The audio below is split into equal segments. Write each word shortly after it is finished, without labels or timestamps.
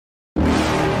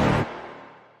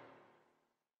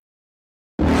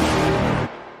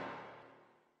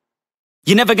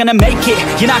You're never gonna make it,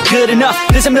 you're not good enough.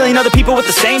 There's a million other people with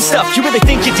the same stuff. You really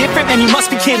think you're different? Man, you must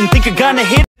be kidding. Think you're gonna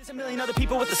hit it? There's a million other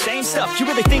people with the same stuff. You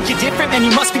really think you're different? Man,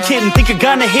 you must be kidding. Think you're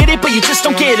gonna hit it, but you just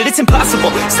don't get it. It's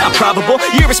impossible, it's not probable,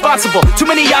 you're irresponsible. Too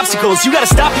many obstacles, you gotta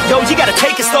stop it, yo. You gotta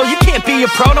take it slow, you can't be a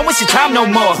pro. Don't waste your time no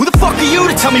more. Who the fuck are you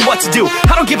to tell me what to do?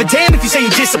 I don't give a damn if you say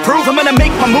you disapprove. I'm gonna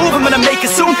make my move, I'm gonna make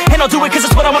it soon. And I'll do it cause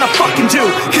it's what I wanna fucking do.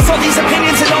 Cause all these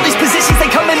opinions and all these positions, they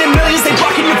come in millions, they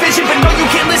blocking your vision. But no, you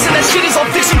can't listen, that shit is all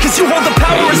fiction. Cause you hold the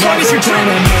power as long as you're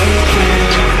dreaming.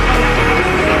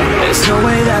 There's no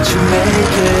way that you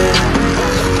make it.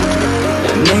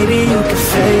 And maybe you can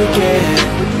fake it,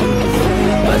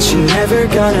 but you're never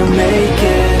gonna make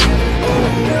it.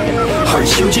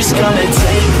 Aren't you just gonna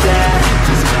take that?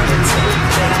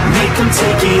 Make them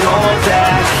take it all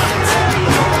back.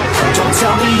 Don't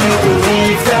tell me you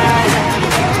believe that.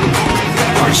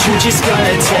 Aren't you just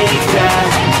gonna take that?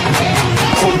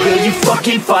 Or will you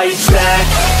fucking fight back?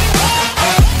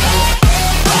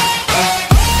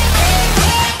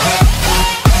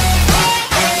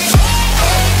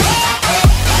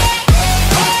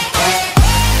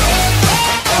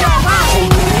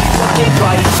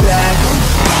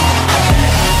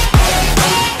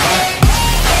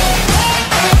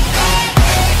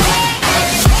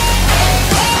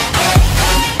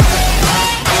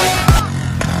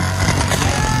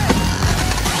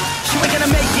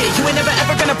 You ain't never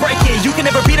ever gonna break it. You can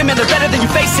never beat them and they're better than you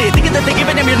face it. Thinking that they give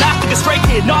a damn, you're not like a stray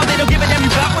kid. No, they don't give a damn,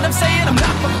 you got what I'm saying? I'm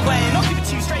not fucking playing, I'll give it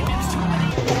to you straight, man. There's too many.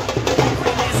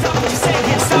 Stop what you're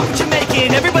saying, stop what you're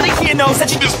making. Everybody here knows that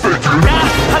you just fake it. Nah,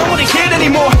 I don't wanna hear it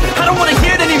anymore, I don't wanna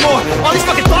hear it anymore. All these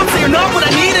fucking thoughts, they are not what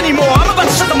I need anymore. I'm about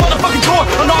to shut the motherfucking door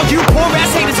on all you poor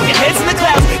ass haters with your heads in the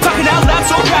clouds. Talking out loud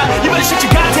so proud, you better shut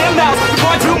your goddamn mouth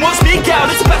before I do more speak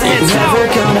out. It's about to head south. You're never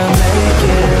gonna make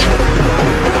it.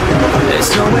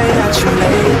 There's no way that you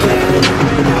make it.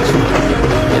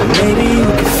 And maybe you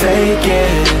can fake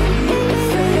it,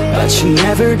 but you're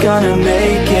never gonna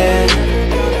make it.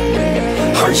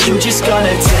 Aren't you just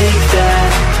gonna take that?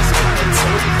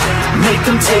 Make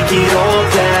them take it all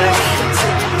back.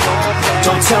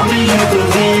 Don't tell me you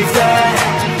believe that.